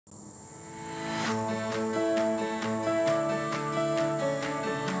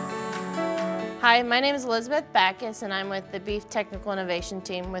Hi, my name is Elizabeth Backus and I'm with the Beef Technical Innovation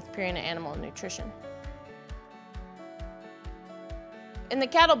Team with Purina Animal Nutrition. In the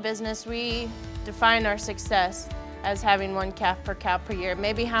cattle business, we define our success as having 1 calf per cow per year,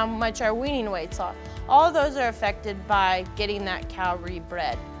 maybe how much our weaning weights are. All of those are affected by getting that cow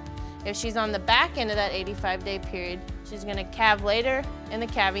rebred. If she's on the back end of that 85-day period, she's going to calve later in the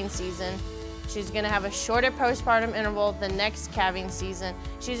calving season. She's going to have a shorter postpartum interval the next calving season.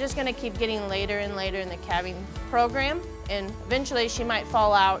 She's just going to keep getting later and later in the calving program, and eventually she might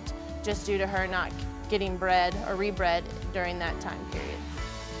fall out just due to her not getting bred or rebred during that time period.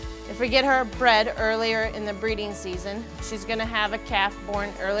 If we get her bred earlier in the breeding season, she's going to have a calf born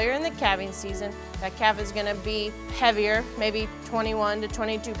earlier in the calving season. That calf is going to be heavier, maybe 21 to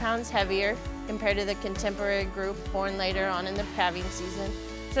 22 pounds heavier compared to the contemporary group born later on in the calving season.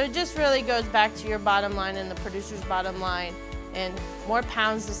 So it just really goes back to your bottom line and the producer's bottom line and more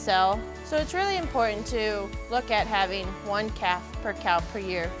pounds to sell. So it's really important to look at having 1 calf per cow per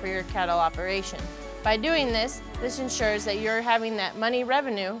year for your cattle operation. By doing this, this ensures that you're having that money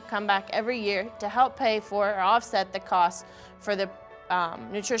revenue come back every year to help pay for or offset the costs for the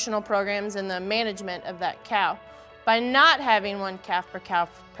nutritional programs and the management of that cow. By not having 1 calf per cow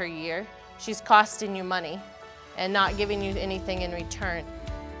per year, she's costing you money and not giving you anything in return.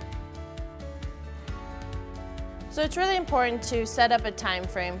 So it's really important to set up a time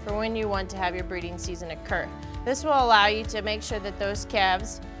frame for when you want to have your breeding season occur. This will allow you to make sure that those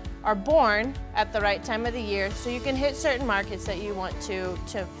calves are born at the right time of the year so you can hit certain markets that you want to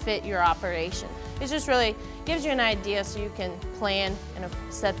fit your operation. It just really gives you an idea so you can plan and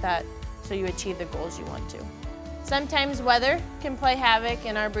set that so you achieve the goals you want to. Sometimes weather can play havoc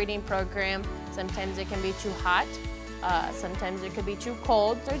in our breeding program. Sometimes it can be too hot. Sometimes it could be too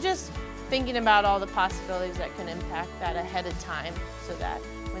cold. So just thinking about all the possibilities that can impact that ahead of time so that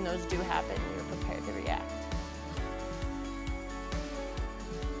when those do happen, you're prepared to react.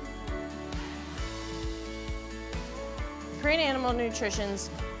 Purina Animal Nutrition's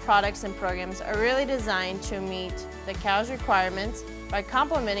products and programs are really designed to meet the cow's requirements by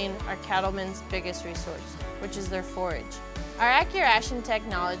complementing our cattlemen's biggest resource, which is their forage. Our AccuRation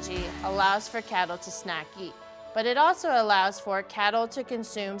technology allows for cattle to snack eat, but it also allows for cattle to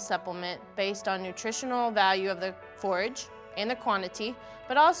consume supplement based on nutritional value of the forage and the quantity,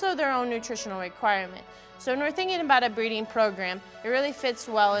 but also their own nutritional requirement. So when we're thinking about a breeding program, it really fits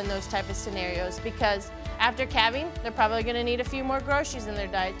well in those type of scenarios because after calving, they're probably going to need a few more groceries in their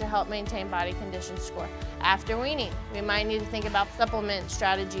diet to help maintain body condition score. After weaning, we might need to think about supplement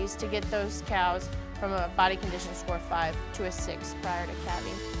strategies to get those cows from a body condition score 5 to a 6 prior to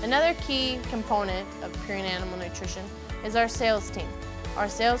calving. Another key component of Purina Animal Nutrition is our sales team. Our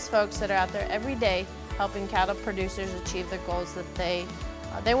sales folks that are out there every day helping cattle producers achieve the goals that they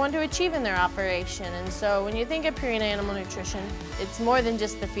want to achieve in their operation. And so when you think of Purina Animal Nutrition, it's more than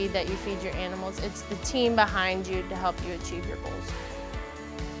just the feed that you feed your animals, it's the team behind you to help you achieve your goals.